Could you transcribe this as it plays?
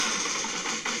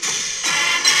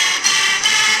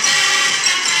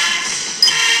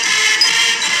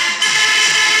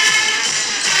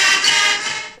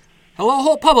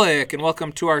Hello, Holt Public, and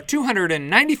welcome to our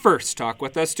 291st Talk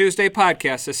With Us Tuesday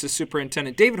podcast. This is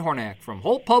Superintendent David Hornak from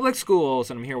Holt Public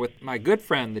Schools, and I'm here with my good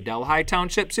friend, the Delhi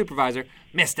Township Supervisor,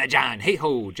 Mr. John. Hey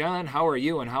ho, John, how are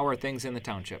you, and how are things in the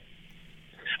township?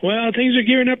 Well, things are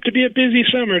gearing up to be a busy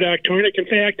summer, Dr. Hornick. In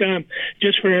fact,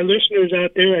 just for our listeners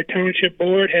out there, our township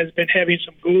board has been having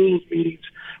some goals meetings,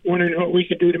 wondering what we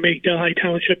could do to make Delhi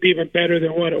Township even better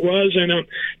than what it was. And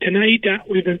tonight,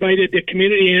 we've invited the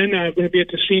community in. We're going to be at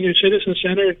the Senior Citizen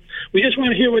Center. We just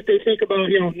want to hear what they think about,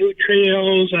 new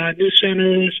trails, new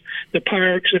centers, the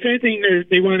parks. If anything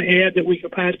they want to add that we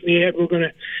could possibly add, we're going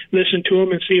to listen to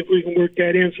them and see if we can work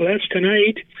that in. So that's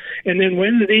tonight. And then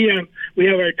Wednesday, we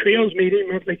have our trails meeting,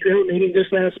 monthly trail meeting.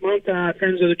 This last month,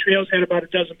 Friends of the Trails had about a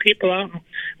dozen people out.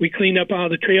 We cleaned up all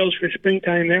the trails for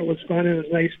springtime. That was fun. It was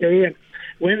a nice day. And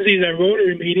Wednesday's our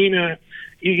Rotary meeting.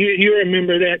 You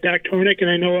remember that, Dr. Hornick, and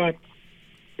I know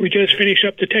we just finished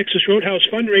up the Texas Roadhouse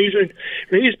fundraiser and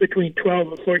raised between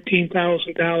 $12,000 and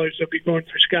 $14,000. They'll be going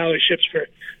for scholarships for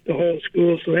the whole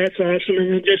school, so that's awesome.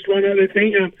 And then just one other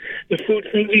thing, the food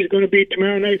frenzy is going to be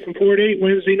tomorrow night from 4 to 8,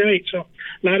 Wednesday night. So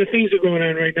a lot of things are going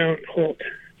on right now in Holt.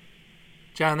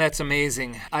 John, that's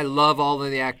amazing. I love all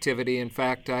of the activity. In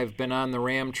fact, I've been on the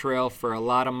Ram Trail for a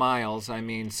lot of miles. I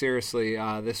mean, seriously,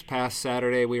 this past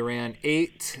Saturday we ran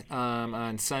 8.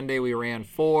 On Sunday we ran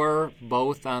 4,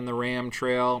 both on the Ram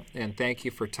Trail. And thank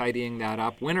you for tidying that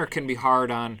up. Winter can be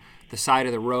hard on the side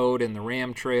of the road and the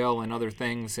Ram Trail and other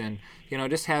things. And,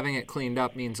 just having it cleaned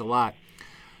up means a lot.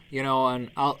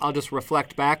 And I'll just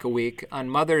reflect back a week. On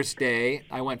Mother's Day,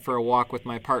 I went for a walk with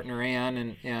my partner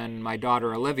Ann and my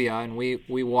daughter Olivia, and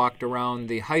we walked around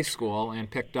the high school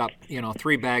and picked up,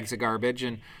 3 bags of garbage.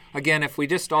 And again, if we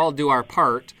just all do our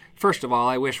part, first of all,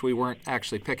 I wish we weren't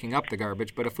actually picking up the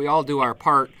garbage, but if we all do our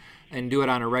part and do it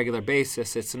on a regular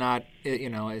basis, it's not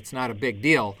a big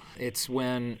deal. It's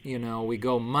when, we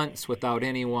go months without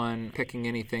anyone picking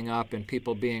anything up and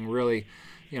people being really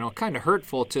kind of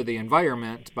hurtful to the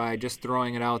environment by just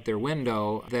throwing it out their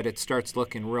window, that it starts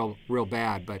looking real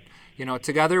bad. But,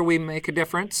 together we make a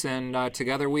difference, and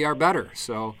together we are better.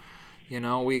 So,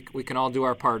 we can all do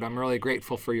our part. I'm really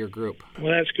grateful for your group.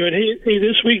 Well, that's good. Hey,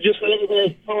 this week, just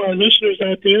let all our listeners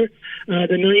out there,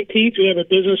 the 19th, we have a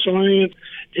Business Alliance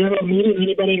general meeting.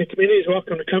 Anybody in the community is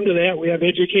welcome to come to that. We have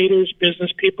educators,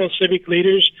 business people, civic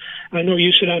leaders. I know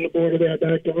you sit on the board of that,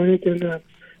 Dr. Hornick, and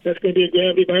that's going to be a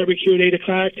Gravity Barbecue at 8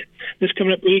 o'clock this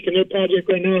coming up week, and their project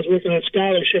right now is working on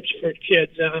scholarships for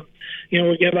kids.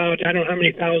 We give out, I don't know how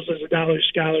many thousands of dollars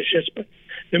scholarships, but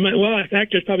in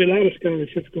fact, there's probably a lot of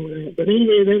scholarships going on. But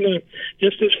anyway, then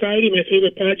just this Friday, my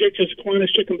favorite project is Kiwanis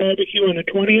Chicken Barbecue on the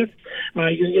 20th.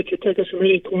 You can get your tickets from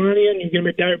any Kiwanian. You can get them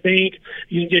at Dart Bank.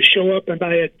 You can just show up and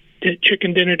buy a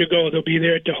chicken dinner to go. They'll be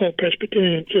there at the Holt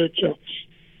Presbyterian Church. So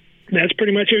that's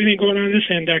pretty much everything going on this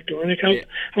end, Dr. Hornick.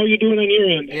 How are you doing on your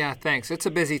end? Yeah, thanks. It's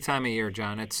a busy time of year,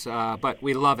 John. But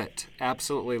we love it.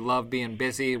 Absolutely love being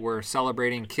busy. We're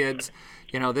celebrating kids.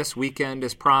 This weekend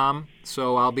is prom,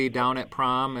 so I'll be down at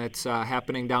prom. It's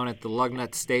happening down at the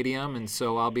Lugnut Stadium, and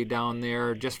so I'll be down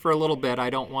there just for a little bit. I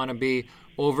don't want to be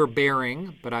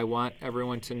overbearing, but I want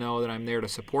everyone to know that I'm there to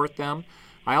support them.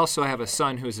 I also have a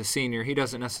son who's a senior. He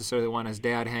doesn't necessarily want his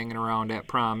dad hanging around at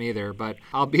prom either, but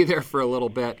I'll be there for a little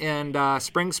bit. And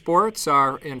spring sports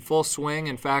are in full swing.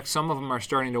 In fact, some of them are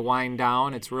starting to wind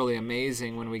down. It's really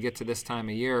amazing when we get to this time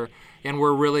of year. And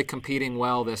we're really competing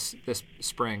well this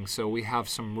spring. So we have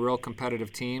some real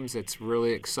competitive teams. It's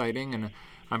really exciting, and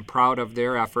I'm proud of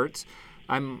their efforts.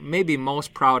 I'm maybe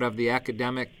most proud of the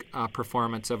academic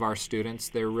performance of our students.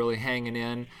 They're really hanging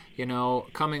in,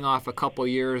 coming off a couple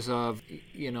years of,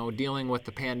 dealing with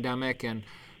the pandemic, and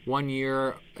 1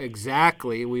 year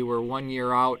exactly, we were 1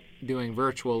 year out doing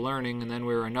virtual learning, and then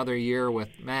we were another year with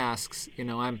masks.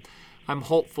 I'm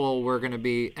hopeful we're going to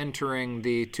be entering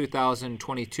the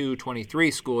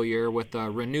 2022-23 school year with a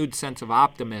renewed sense of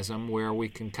optimism, where we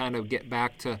can kind of get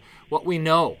back to what we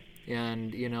know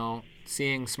and,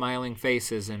 seeing smiling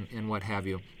faces and what have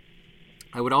you.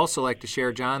 I would also like to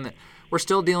share, John, that we're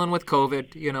still dealing with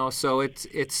COVID, so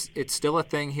it's still a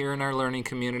thing here in our learning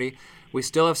community. We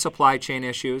still have supply chain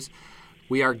issues.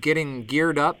 We are getting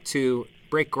geared up to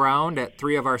break ground at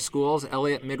 3 of our schools,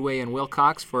 Elliott, Midway, and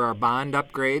Wilcox, for our bond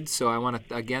upgrades. So I want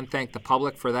to, again, thank the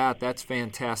public for that. That's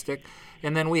fantastic.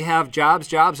 And then we have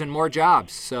jobs, and more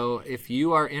jobs. So if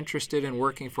you are interested in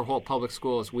working for Holt Public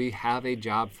Schools, we have a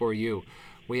job for you.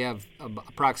 We have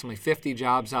approximately 50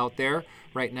 jobs out there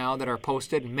right now that are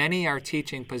posted. Many are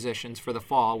teaching positions for the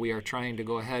fall. We are trying to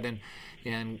go ahead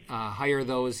and hire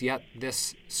those yet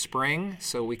this spring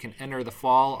so we can enter the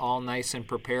fall all nice and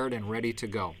prepared and ready to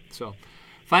go. So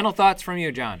final thoughts from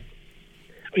you, John.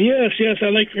 Yes,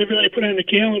 I'd like for everybody to put on the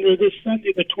calendar this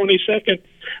Sunday, the 22nd.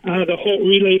 The Holt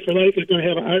Relay for Life is going to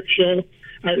have an art show,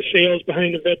 art sales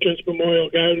behind the Veterans Memorial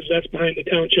Gardens. That's behind the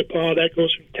Township Hall. That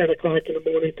goes from 10 o'clock in the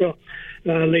morning till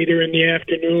later in the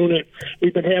afternoon. And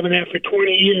we've been having that for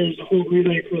 20 years, the Holt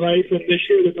Relay for Life. And this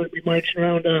year they're going to be marching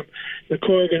around the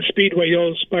Corrigan Speedway, the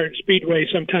old Spartan Speedway,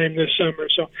 sometime this summer.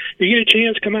 So if you get a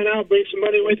chance, come on out, bring some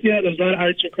money with you. There's a lot of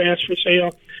arts and crafts for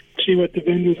sale. See what the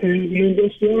vendors have. And then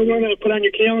just the other one I put on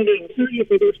your calendar, the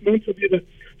 30th of this month will be the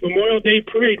Memorial Day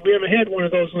Parade. We haven't had one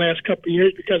of those in the last couple of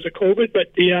years because of COVID,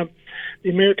 but the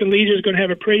American Legion is going to have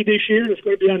a parade this year. It's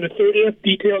going to be on the 30th.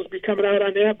 Details will be coming out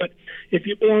on that. But if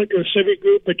you belong to a civic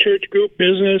group, a church group,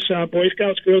 business, Boy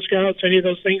Scouts, Girl Scouts, any of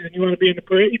those things, and you want to be in the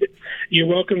parade, you're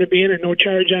welcome to be in it. No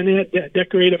charge on that.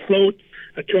 Decorate a float,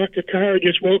 a truck, a car, or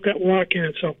just walk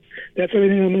in. So that's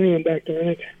everything on my end, Dr.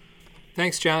 Rennick.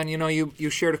 Thanks, John. You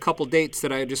shared a couple dates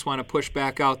that I just want to push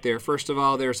back out there. First of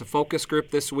all, there's a focus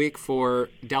group this week for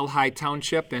Delhi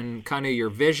Township and kind of your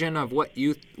vision of what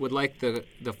you would like the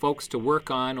folks to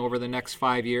work on over the next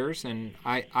 5 years. And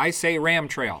I say Ram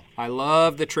Trail. I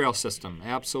love the trail system.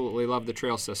 Absolutely love the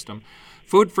trail system.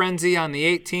 Food Frenzy on the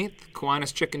 18th,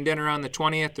 Kiwanis Chicken Dinner on the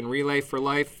 20th, and Relay for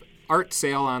Life art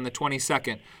sale on the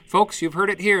 22nd. Folks, you've heard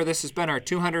it here. This has been our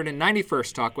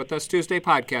 291st Talk With Us Tuesday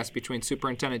podcast between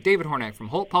Superintendent David Hornak from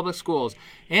Holt Public Schools,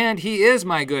 and he is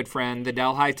my good friend, the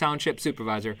Delhi Township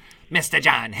Supervisor, Mr.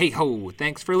 John Hey Ho.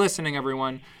 Thanks for listening,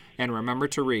 everyone, and remember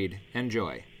to read.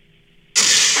 Enjoy.